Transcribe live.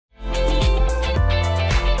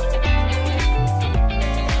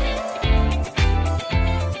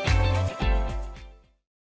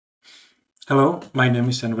Hello, my name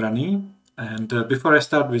is Jan Vraný, and before I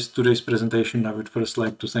start with today's presentation, I would first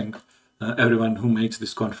like to thank everyone who makes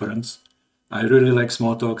this conference. I really like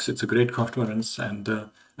Smalltalks, it's a great conference, and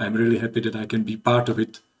I'm really happy that I can be part of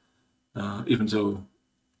it, even though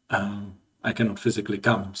I cannot physically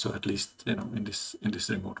come, so at least in this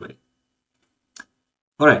remote way.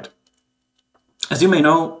 All right. As you may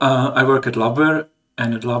know, I work at Labware,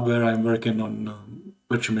 and at Labware I'm working on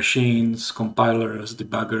virtual machines, compilers,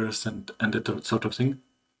 debuggers, and that sort of thing.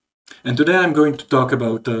 And today I'm going to talk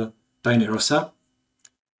about Tinyrossa.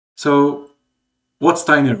 So what's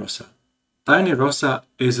Tinyrossa? Tinyrossa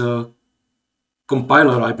is a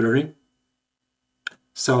compiler library.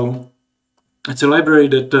 So it's a library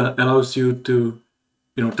that allows you to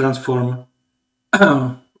transform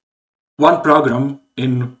one program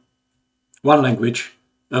in one language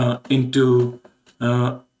into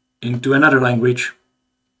another language,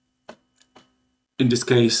 in this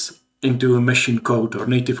case into a machine code or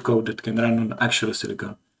native code that can run on actual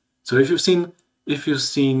silicon. So if you've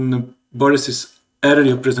seen Boris's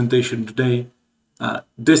earlier presentation today,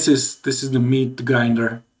 this is the meat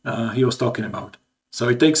grinder he was talking about. So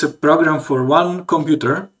it takes a program for one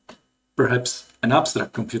computer, perhaps an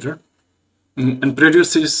abstract computer, and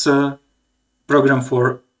produces a program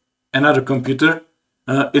for another computer,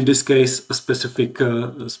 in this case a specific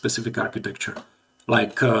architecture,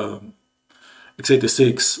 like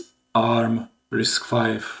x86, ARM,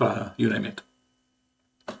 RISC-V, you name it.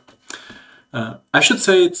 I should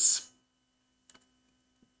say it's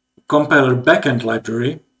compiler backend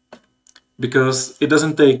library because it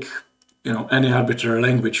doesn't take any arbitrary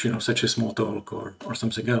language, such as Smalltalk or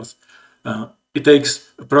something else. It takes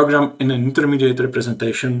a program in an intermediate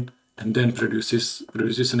representation and then produces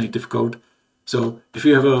a native code. So if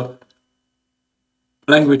you have a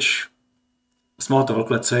language, Smalltalk,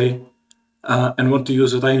 let's say, and want to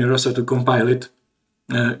use a Tinyrossa to compile it,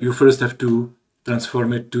 you first have to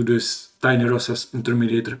transform it to this Tinyrossa's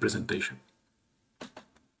intermediate representation.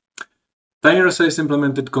 Tinyrossa is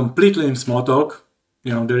implemented completely in Smalltalk.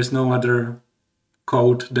 There is no other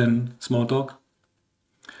code than Smalltalk.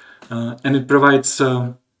 And it provides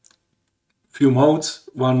few modes.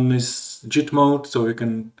 One is JIT mode, so you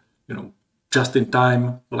can, just in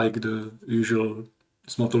time, like the usual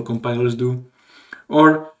Smalltalk compilers do.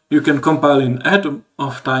 Or you can compile in ahead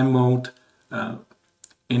of time mode.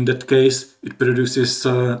 In that case, it produces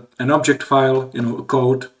an object file, a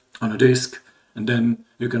code on a disk, and then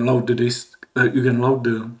you can load the disk. You can load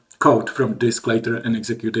the code from disk later and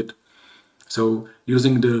execute it. So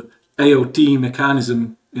using the AOT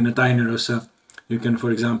mechanism in a Tinyrossa, you can,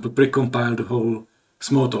 for example, pre-compile the whole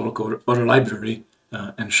Smalltalk or a library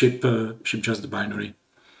and ship just the binary.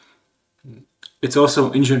 It's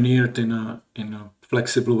also engineered in a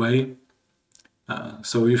flexible way,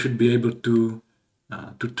 so you should be able to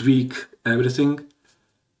tweak everything.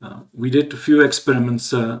 We did a few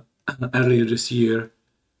experiments earlier this year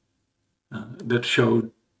that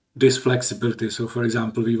showed this flexibility. So, for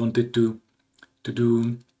example, we wanted to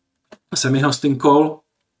do a semi-hosting call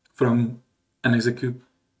from an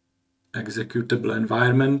executable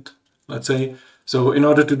environment, let's say. So in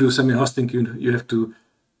order to do semi-hosting, you have to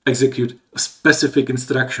execute specific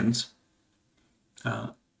instructions.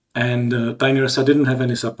 And Tinyrossa didn't have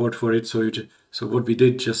any support for it, so what we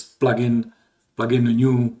did, just plug in a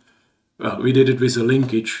new. We did it with a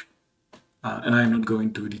linkage, and I'm not going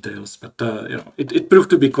into details, but it proved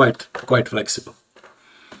to be quite flexible.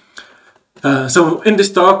 So in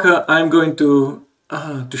this talk, I'm going to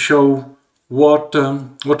show what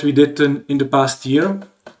we did in the past year.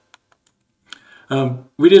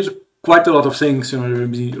 We did quite a lot of things. There will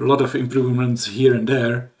be a lot of improvements here and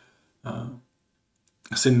there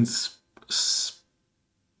since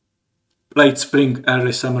late spring,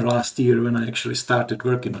 early summer last year, when I actually started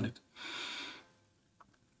working on it.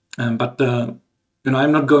 But I'm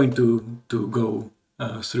not going to go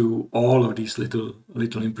through all of these little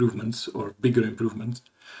improvements or bigger improvements,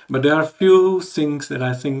 but there are a few things that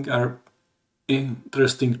I think are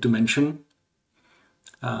interesting to mention.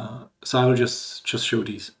 So I will just show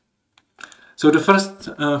these. So the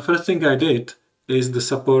first thing I did is the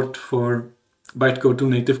support for bytecode to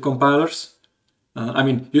native compilers. I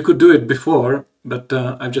mean, you could do it before, but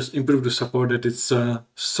I've just improved the support that it's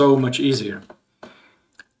so much easier.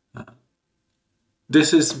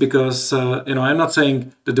 This is because I'm not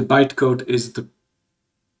saying that the bytecode is the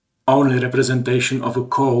only representation of a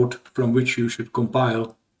code from which you should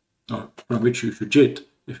compile, or from which you should JIT,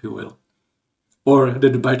 if you will, or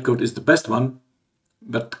that the bytecode is the best one,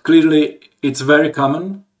 but clearly it's very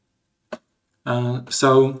common.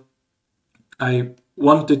 So I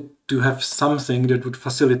wanted to have something that would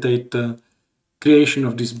facilitate creation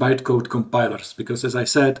of these bytecode compilers, because as I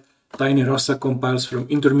said, Tinyrossa compiles from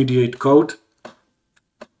intermediate code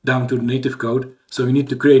down to native code, so we need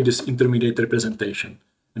to create this intermediate representation.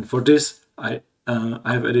 And for this, I've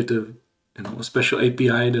added a special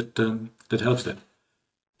API that helps that.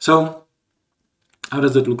 So how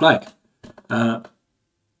does that look like?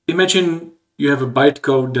 Imagine you have a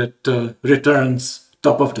bytecode that returns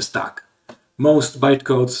top of the stack. Most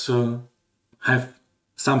bytecodes have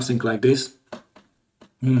something like this,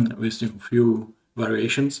 with a few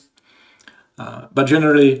variations. But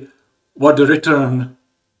generally, what the return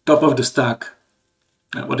top of the stack,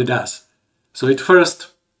 what it does. So it first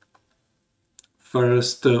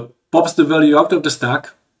pops the value out of the stack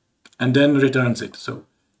and then returns it. So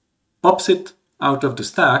pops it out of the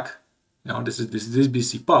stack. This is this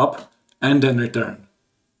BC pop, and then return.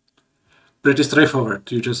 Pretty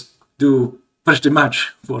straightforward. You just do pretty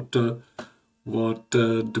much what the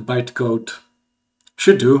bytecode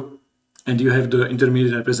should do, and you have the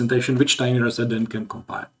intermediate representation, which Tinyrossa then can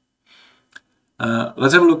compile.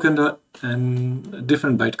 Let's have a look at a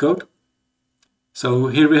different bytecode. So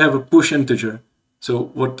here we have a push integer.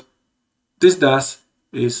 So what this does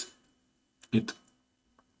is it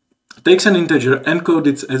takes an integer, encodes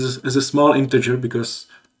it as a small integer, because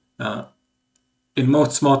in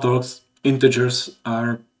most smalltalks, integers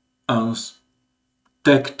are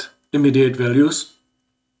tagged immediate values,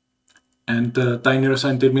 and Tinyrossa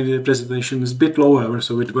intermediate representation is a bit lower,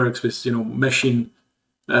 so it works with machine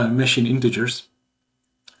integers,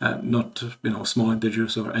 not small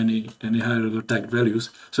integers or any higher order tagged values.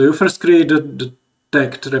 So you first create the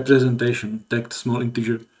tagged representation, tagged small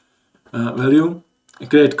integer value,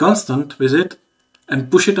 create constant with it, and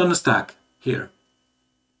push it on the stack here.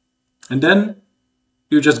 And then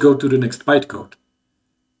you just go to the next bytecode.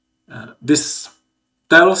 This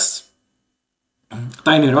tells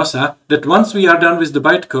Tinyrossa that once we are done with the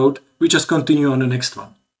bytecode, we just continue on the next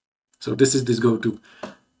one. So this is this go-to.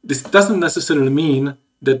 This doesn't necessarily mean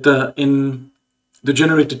that in the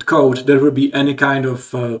generated code there will be any kind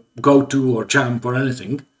of go-to or jump or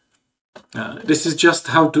anything. This is just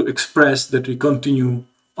how to express that we continue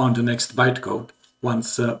on the next bytecode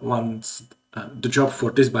once the job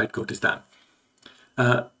for this bytecode is done.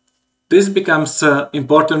 This becomes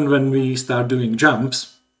important when we start doing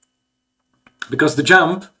jumps, because the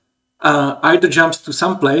jump either jumps to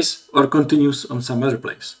some place or continues on some other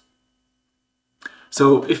place.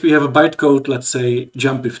 So if we have a bytecode, let's say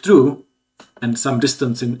jump if true, and some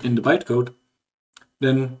distance in the bytecode,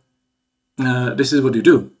 then this is what you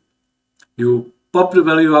do. You pop the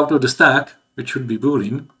value out of the stack, which should be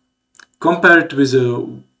Boolean, compare it with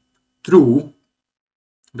a true,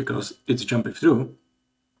 because it's jump if true,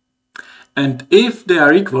 and if they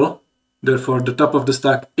are equal, therefore the top of the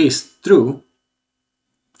stack is true,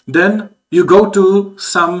 then you go to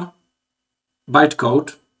some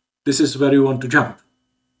bytecode. This is where you want to jump.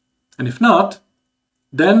 And if not,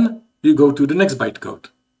 then you go to the next bytecode.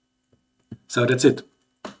 So that's it.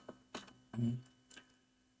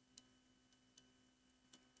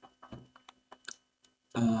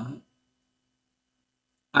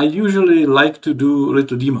 I usually like to do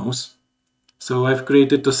little demos. So I've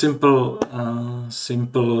created a simple,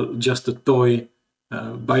 just a toy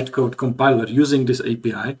bytecode compiler using this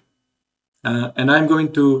API. And I'm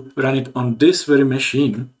going to run it on this very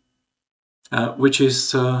machine, which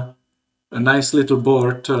is a nice little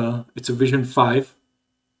board. It's a Vision 5.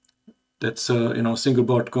 That's a single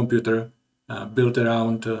board computer built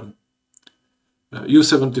around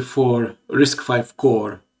U74 RISC-V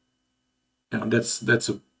core.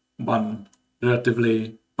 That's one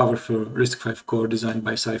relatively powerful RISC-V core designed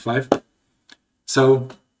by Sci5. So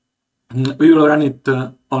we will run it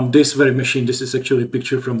on this very machine. This is actually a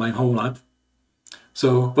picture from my home lab.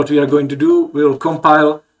 So what we are going to do, we'll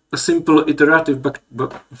compile a simple iterative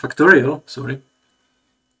factorial,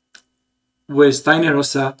 with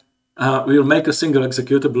Tinyrossa. We'll make a single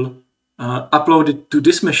executable, upload it to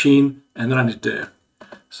this machine, and run it there.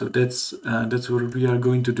 So that's what we are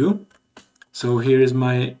going to do. So here is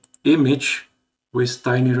my image with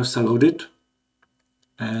Tinyrossa loaded,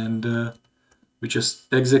 and we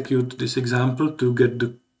just execute this example to get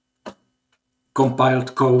the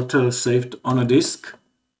compiled code saved on a disk.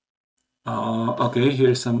 Okay,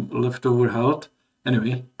 here's some leftover health.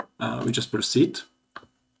 Anyway, we just proceed.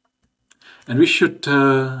 And we should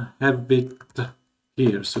have it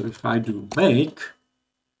here. So if I do make,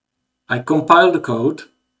 I compile the code,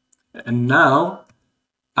 and now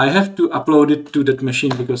I have to upload it to that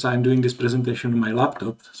machine because I'm doing this presentation on my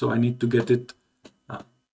laptop. So I need to get it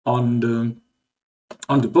on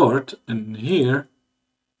the board, and here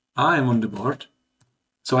I am on the board.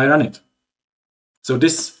 So I run it. So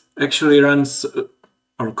this actually runs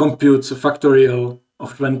or computes a factorial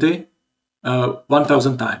of 20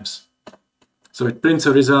 1000 times. So it prints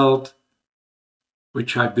a result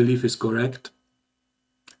which I believe is correct,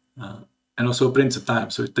 and also prints a time.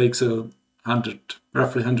 So it takes roughly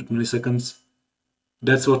 100 milliseconds.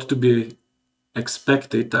 That's what to be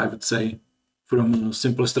expected, I would say, from a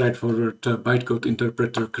simple, straightforward bytecode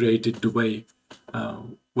interpreter created the way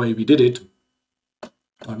we did it,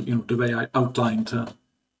 or the way I outlined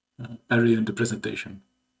earlier in the presentation.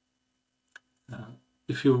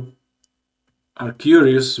 If you are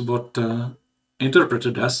curious what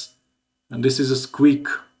interpreter does, and this is a Squeak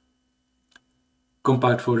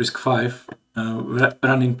compiled for RISC-V,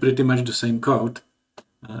 running pretty much the same code,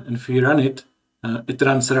 and if you run it, it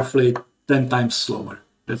runs roughly 10 times slower.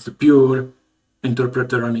 That's the pure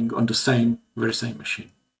interpreter running on the very same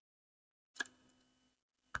machine.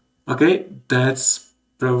 Okay, that's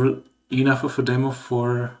probably enough of a demo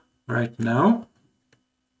for right now.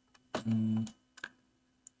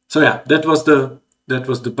 So yeah, that was the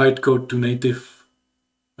bytecode to native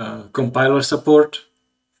compiler support.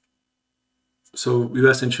 So you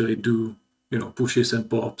essentially do pushes and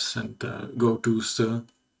pops and go-tos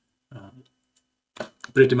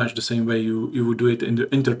pretty much the same way you would do it in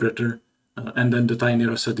the interpreter, and then the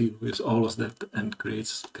Tinyrossa deals with all of that and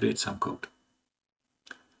creates some code.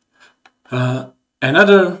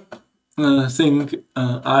 Another thing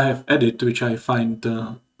I have added, which I find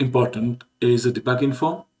important, is the debug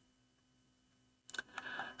info.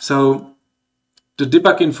 So the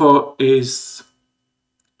debug info is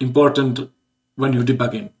important when you're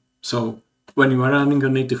debugging. So when you are running a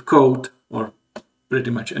native code, or pretty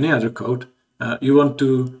much any other code, you want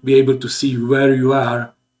to be able to see where you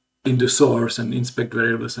are in the source and inspect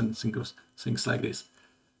variables and things like this.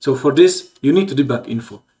 So for this, you need to debug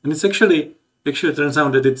info. And it's actually turns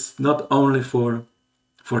out that it's not only for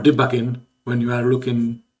debugging when you are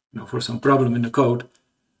looking for some problem in the code,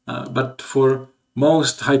 but for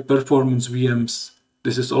most high-performance VMs,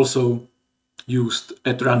 this is also used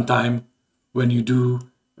at runtime when you do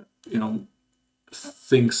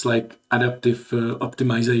things like adaptive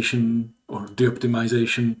optimization or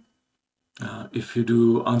de-optimization, if you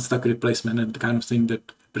do unstack replacement and the kind of thing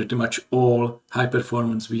that pretty much all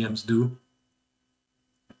high-performance VMs do.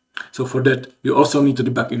 So for that, you also need to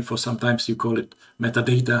debug info. Sometimes you call it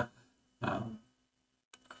metadata.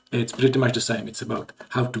 It's pretty much the same. It's about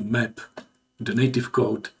how to map the native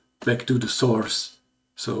code back to the source,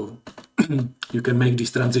 so you can make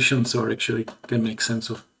these transitions, or actually can make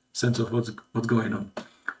sense of what's going on.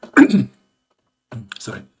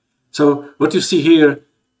 Sorry. So what you see here,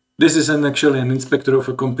 this is actually an inspector of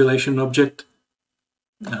a compilation object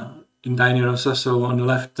in Tinyrossa. So on the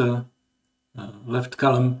left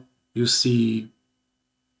column, you see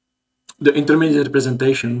the intermediate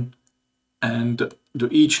representation, and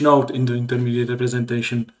each node in the intermediate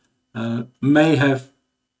representation may have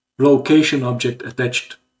location object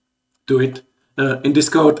attached to it. In this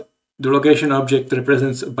code, the location object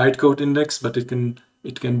represents a bytecode index, but it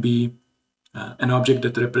can be an object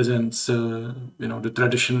that represents the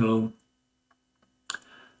traditional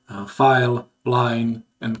file, line,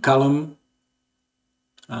 and column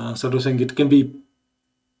sort of thing. It can be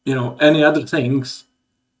any other things,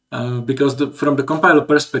 because from the compiler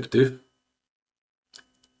perspective,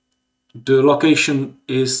 the location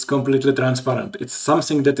is completely transparent. It's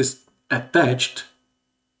something that is attached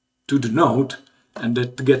to the node and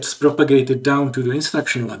that gets propagated down to the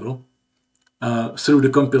instruction level through the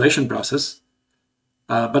compilation process.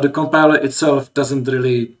 But the compiler itself doesn't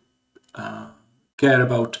really care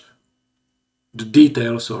about the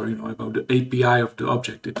details or about the API of the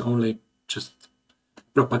object. It only just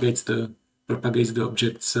propagates the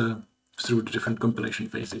objects through the different compilation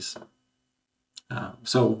phases.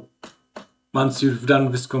 So once you've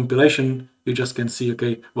done this compilation, you just can see,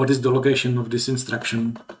 okay, what is the location of this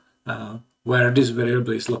instruction, where this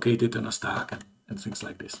variable is located on a stack, and things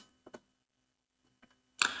like this.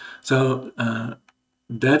 So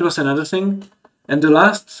that was another thing. And the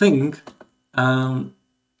last thing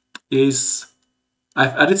is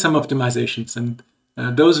I've added some optimizations. And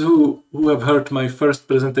those who have heard my first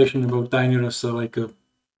presentation about Tinyrossa like a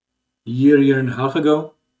year and a half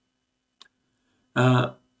ago,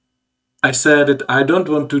 I said that I don't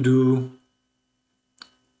want to do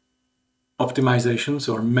optimizations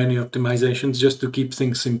or many optimizations just to keep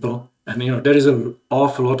things simple. And there is an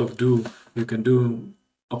awful lot of you can do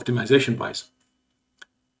optimization wise.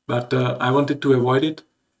 But I wanted to avoid it.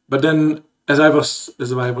 But then as I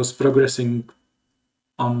was progressing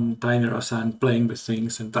on Tinyrossa and playing with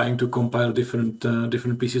things and trying to compile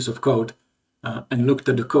different pieces of code, and looked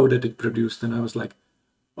at the code that it produced, and I was like,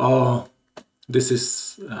 oh, this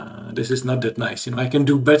is not that nice. I can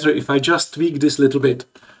do better if I just tweak this little bit.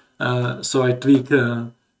 So I tweak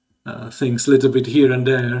things a little bit here and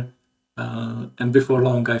there, and before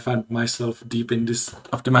long I found myself deep in this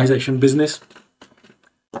optimization business.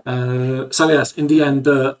 So yes, in the end,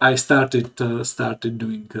 I started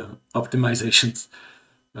doing optimizations,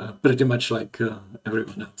 pretty much like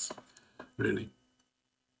everyone else, really.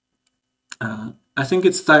 I think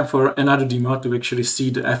it's time for another demo to actually see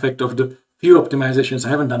the effect of the few optimizations. I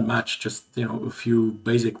haven't done much, just a few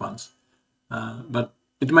basic ones, but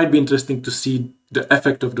it might be interesting to see the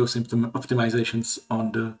effect of those optimizations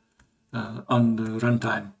on the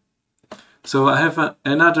runtime. So I have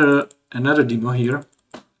another demo here,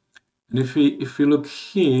 and if we look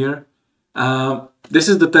here, this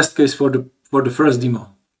is the test case for the first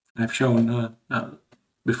demo I've shown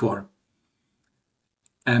before.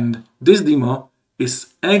 And this demo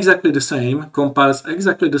is exactly the same, compiles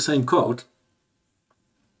exactly the same code,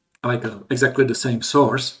 like exactly the same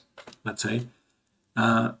source, let's say.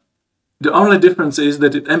 The only difference is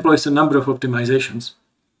that it employs a number of optimizations.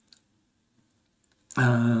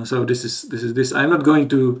 So this is this. I'm not going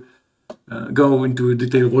to go into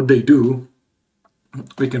detail what they do.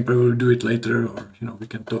 We can probably do it later, or we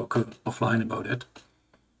can talk offline about it.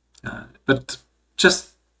 But just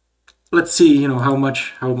let's see, how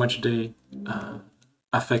much they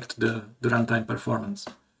affect the runtime performance.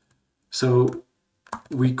 So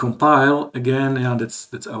we compile again, and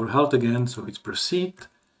that's our health again. So it's proceed.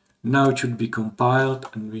 Now it should be compiled,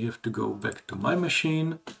 and we have to go back to my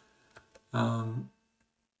machine.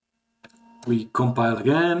 We compile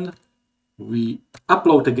again. We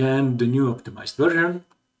upload again the new optimized version,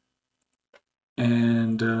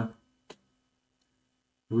 and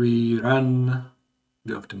we run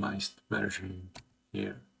the optimized version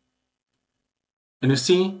here. And you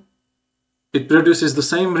see, it produces the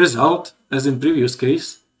same result as in previous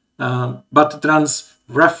case, but it runs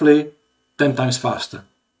roughly 10 times faster.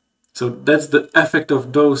 So that's the effect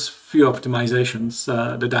of those few optimizations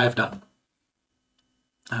that I've done.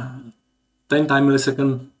 10 times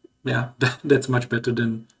millisecond, yeah, that's much better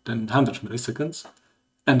than 100 milliseconds,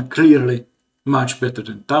 and clearly much better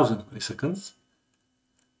than 1000 milliseconds.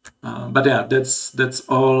 But yeah, that's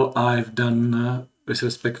all I've done with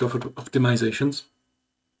respect to optimizations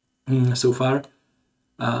so far.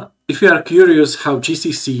 If you are curious how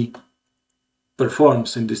GCC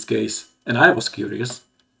performs in this case, and I was curious,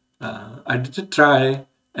 I did a try,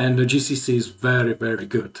 and the GCC is very, very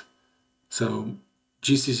good. So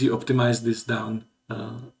GCC optimized this down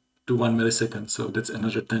to 1 millisecond, so that's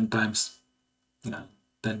another 10 times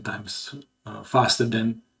faster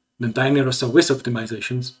than Tinyrossa with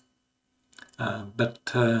optimizations. But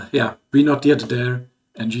yeah, we're not yet there,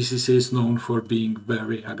 and GCC is known for being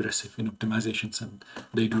very aggressive in optimizations, and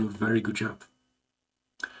they do a very good job.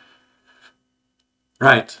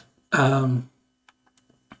 Right.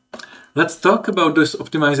 Let's talk about this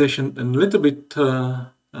optimization in a little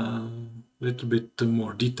bit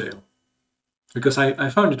more detail, because I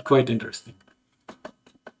found it quite interesting.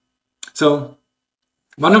 So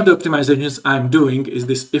one of the optimizations I'm doing is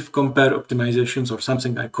this if compare optimizations, or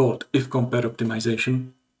something I called if compare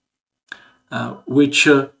optimization, which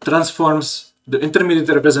transforms the intermediate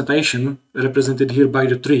representation represented here by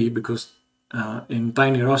the tree, because in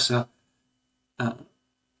Tinyrossa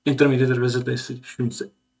intermediate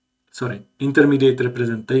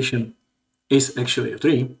representation is actually a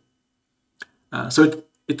tree. So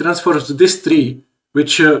it transforms this tree,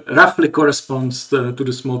 which roughly corresponds to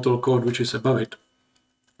the Smalltalk code which is above it,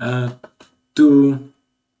 to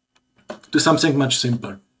something much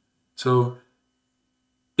simpler. So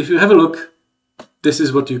if you have a look, this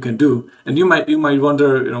is what you can do, and you might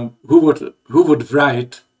wonder, who would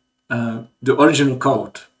write the original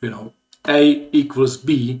code? A equals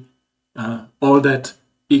B, all that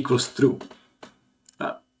equals true.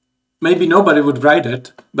 Maybe nobody would write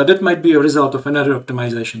it, but that might be a result of another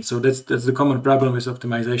optimization. So that's the common problem with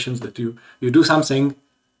optimizations, that you do something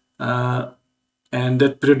and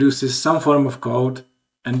that produces some form of code,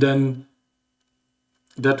 and then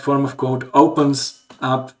that form of code opens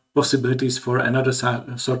up possibilities for another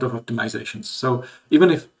sort of optimizations. So even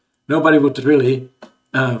if nobody would really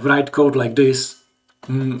write code like this,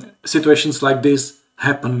 situations like this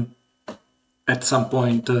happen at some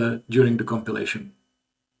point during the compilation.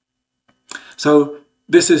 So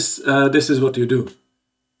this is what you do.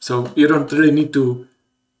 So you don't really need to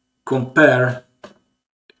compare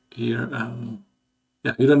here.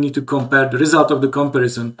 You don't need to compare the result of the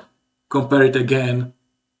comparison. Compare it again,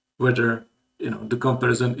 whether the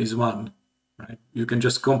comparison is 1, right? You can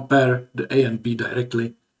just compare the A and B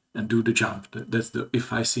directly and do the jump. That's the if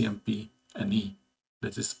ICMP and E.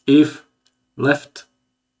 That is, if left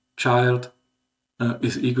child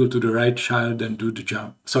is equal to the right child, then do the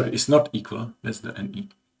jump. Sorry, it's not equal, that's the NE.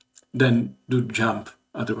 Then do the jump,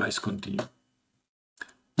 otherwise continue.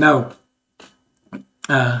 Now,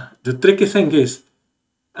 the tricky thing is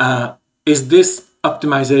this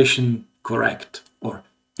optimization correct? Or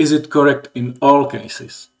is it correct in all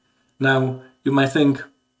cases? Now, you might think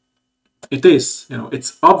it is.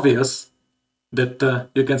 It's obvious that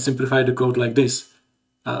you can simplify the code like this.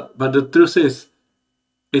 But the truth is,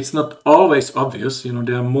 it's not always obvious.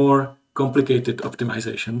 There are more complicated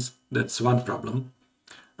optimizations. That's one problem.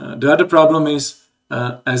 The other problem is,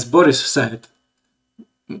 as Boris said,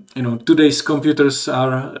 today's computers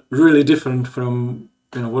are really different from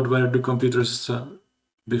what were the computers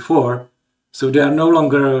before. So they are no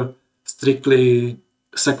longer strictly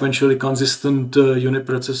sequentially consistent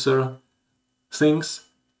uniprocessor things.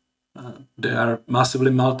 They are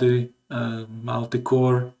massively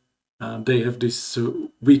multi-core. They have these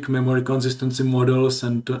weak memory consistency models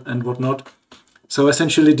and whatnot. So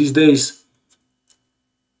essentially these days,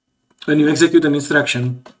 when you execute an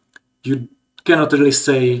instruction, you cannot really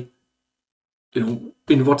say,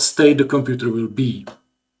 in what state the computer will be.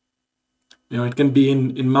 It can be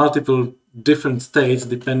in multiple different states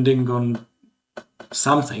depending on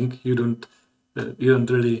something. You don't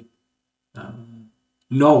really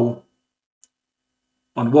know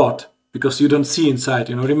on what, because you don't see inside.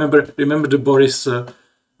 Remember the Boris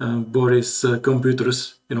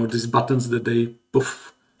computers. These buttons that they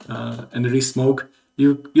poof and release smoke.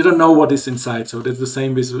 You don't know what is inside. So that's the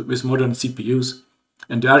same with modern CPUs.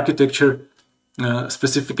 And the architecture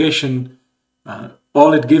specification,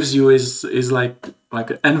 all it gives you is like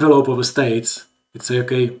an envelope of states. It say,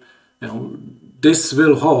 okay, this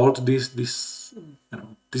will hold this.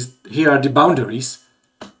 Here are the boundaries,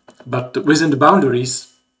 but within the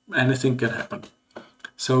boundaries, anything can happen.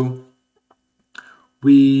 So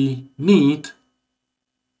we need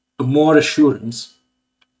more assurance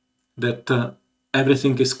that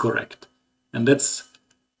everything is correct, and that's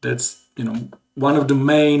one of the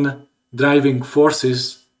main driving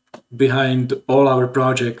forces behind all our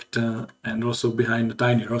project and also behind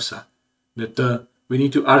Tinyrossa, that we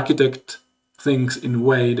need to architect things in a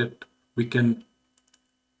way that we can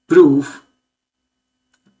prove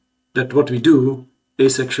that what we do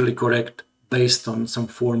is actually correct based on some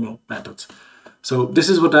formal methods. So this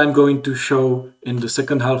is what I'm going to show in the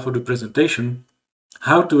second half of the presentation,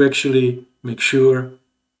 how to actually make sure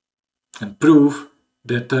and prove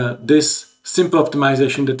that this simple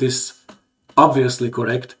optimization that is obviously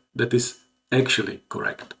correct, that is actually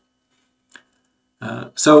correct.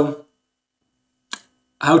 So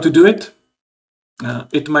how to do it?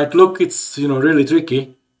 It might look it's really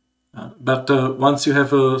tricky, but once you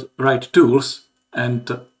have right tools,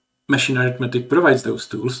 and machine arithmetic provides those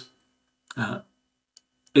tools,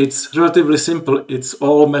 it's relatively simple. It's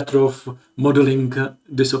all a matter of modeling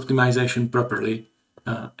this optimization properly,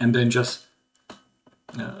 and then just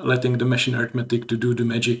letting the machine arithmetic to do the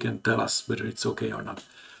magic and tell us whether it's okay or not.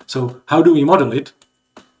 So how do we model it?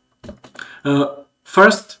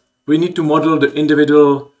 First, we need to model the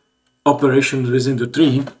individual operations within the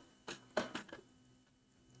tree.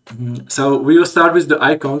 So we will start with the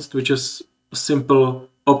iconst, which is a simple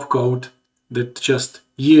opcode that just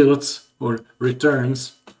yields or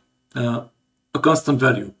returns a constant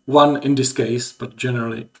value, 1 in this case, but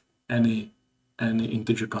generally any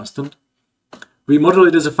integer constant. We model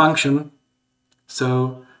it as a function,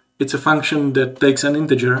 so it's a function that takes an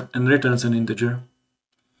integer and returns an integer.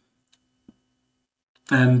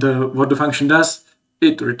 And what the function does,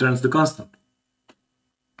 it returns the constant.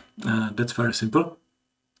 That's very simple.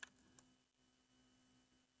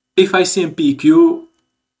 If ICMP-EQ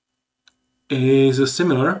is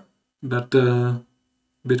similar, but a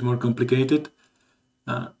bit more complicated.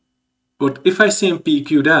 What if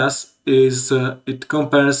ICMP-EQ does is it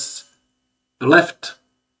compares the left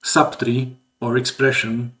subtree or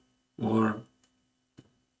expression or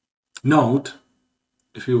node,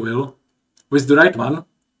 if you will, with the right one.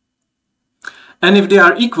 And if they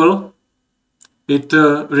are equal, it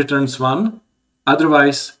returns 1,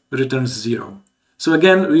 otherwise returns 0. So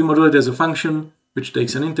again, we model it as a function which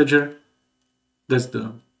takes an integer, that's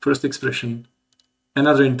the first expression,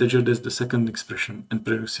 another integer, that's the second expression, and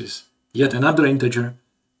produces yet another integer,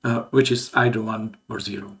 which is either 1 or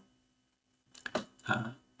 0.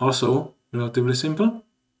 Also, relatively simple.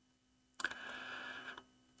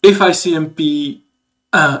 If ICMP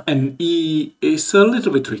and E is a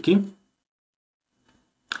little bit tricky.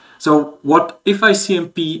 So what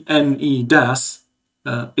ifICMP-NE does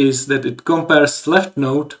is that it compares left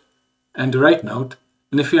node and the right node,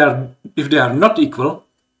 and if they are not equal,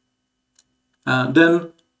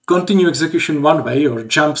 then continue execution one way or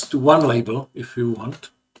jumps to one label if you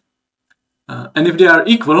want. And if they are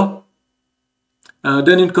equal,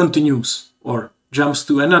 then it continues or jumps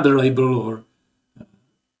to another label or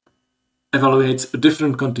evaluates a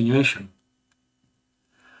different continuation.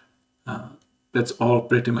 That's all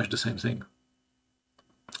pretty much the same thing.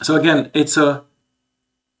 So again, it's a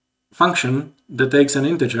function that takes an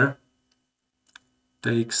integer,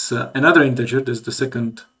 takes another integer, that's the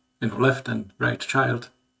second left and right child,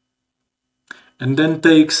 and then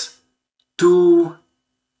takes two,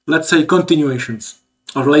 let's say, continuations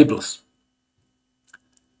or labels,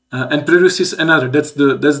 and produces another. That's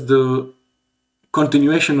the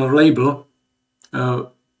continuation or label,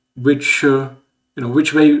 which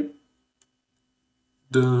way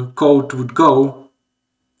the code would go,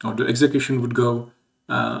 or the execution would go,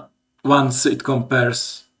 once it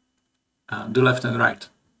compares the left and right.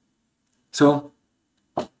 So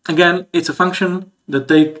again, it's a function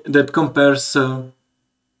that compares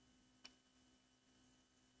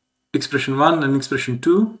expression 1 and expression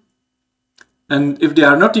 2, and if they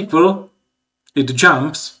are not equal, it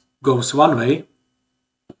jumps, goes one way,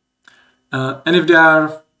 and if they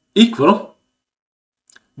are equal,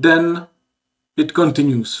 then it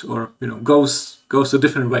continues, or goes a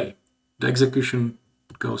different way. The execution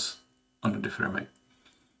goes on a different way.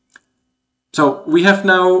 So we have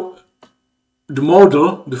now the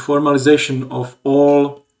model, the formalization of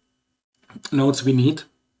all nodes we need.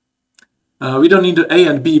 We don't need the A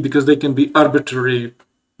and B because they can be arbitrary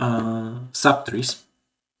subtrees.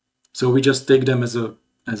 So we just take them as a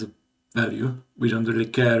value. We don't really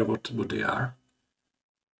care what they are.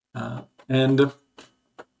 And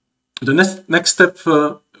the next step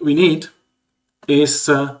we need is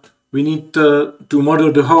we need to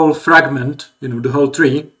model the whole fragment, the whole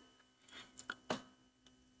tree.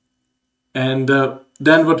 And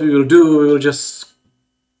then what we will do, we will just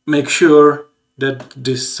make sure that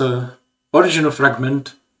this original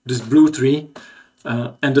fragment, this blue tree,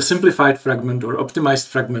 and the simplified fragment or optimized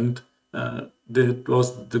fragment that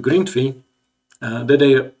was the green tree, that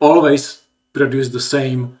they always produce the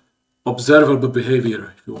same observable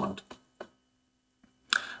behavior, if you want.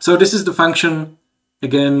 So this is the function,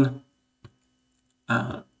 again,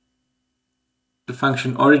 the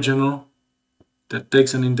function original that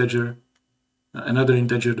takes an integer, another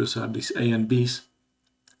integer, those are these A and B's,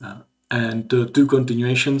 and two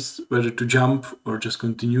continuations, whether to jump or just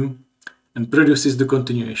continue, and produces the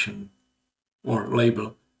continuation or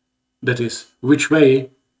label. That is, which way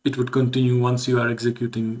it would continue once you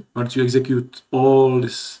execute all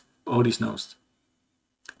these nodes.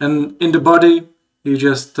 And in the body, you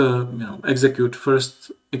just execute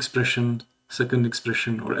first expression, second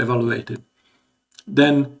expression, or evaluate it.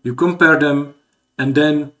 Then you compare them, and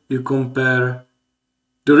then you compare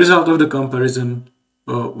the result of the comparison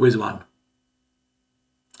with one.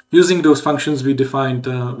 Using those functions we defined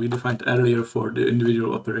earlier for the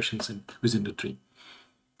individual operations within the tree.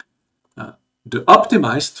 The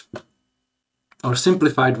optimized or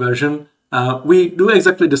simplified version, we do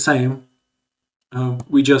exactly the same.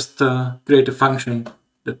 We just create a function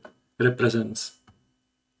that represents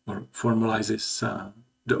or formalizes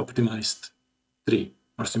the optimized tree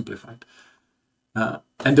or simplified.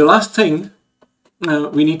 And the last thing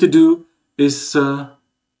we need to do is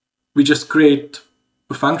we just create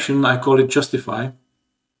a function, I call it justify,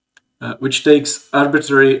 which takes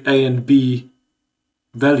arbitrary A and B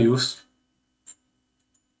values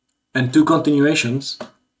and two continuations,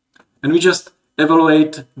 and we just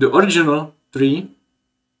evaluate the original tree,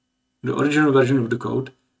 the original version of the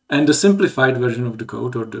code, and the simplified version of the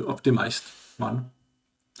code, or the optimized one.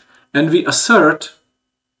 And we assert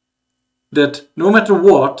that no matter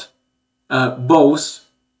what, both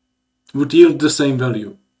would yield the same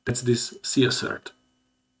value. That's this cassert.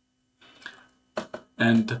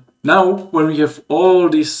 And now, when we have all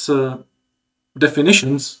these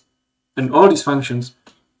definitions and all these functions,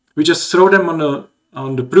 we just throw them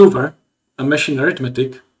on the prover, a machine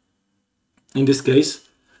arithmetic, in this case,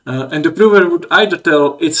 and the prover would either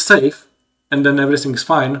tell it's safe, and then everything is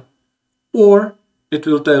fine, or it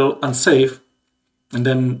will tell unsafe, and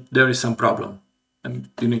then there is some problem, and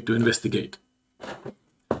you need to investigate.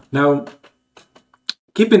 Now,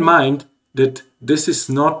 keep in mind that this is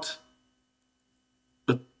not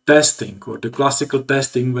a testing, or the classical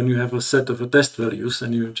testing when you have a set of test values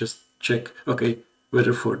and you just check, okay,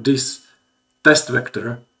 whether for this test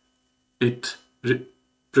vector it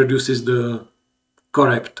produces the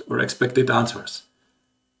correct or expected answers.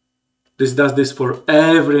 this does this for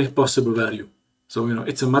every possible value. So,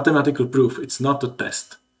 it's a mathematical proof, it's not a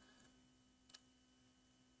test.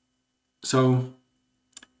 So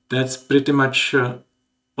that's pretty much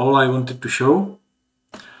all I wanted to show.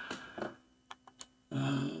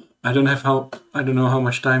 I don't know how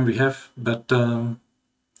much time we have, but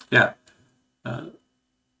yeah.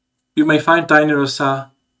 You may find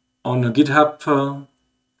Tinyrossa on GitHub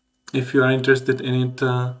if you are interested in it.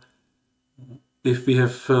 If we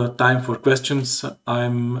have time for questions,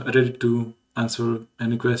 I'm ready to answer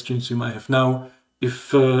any questions you might have now.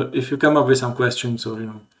 If you come up with some questions or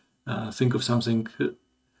think of something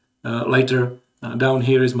later, down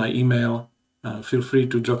here is my email. Feel free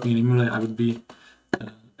to drop me an email. I would be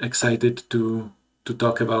excited to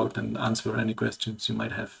talk about and answer any questions you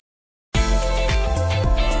might have.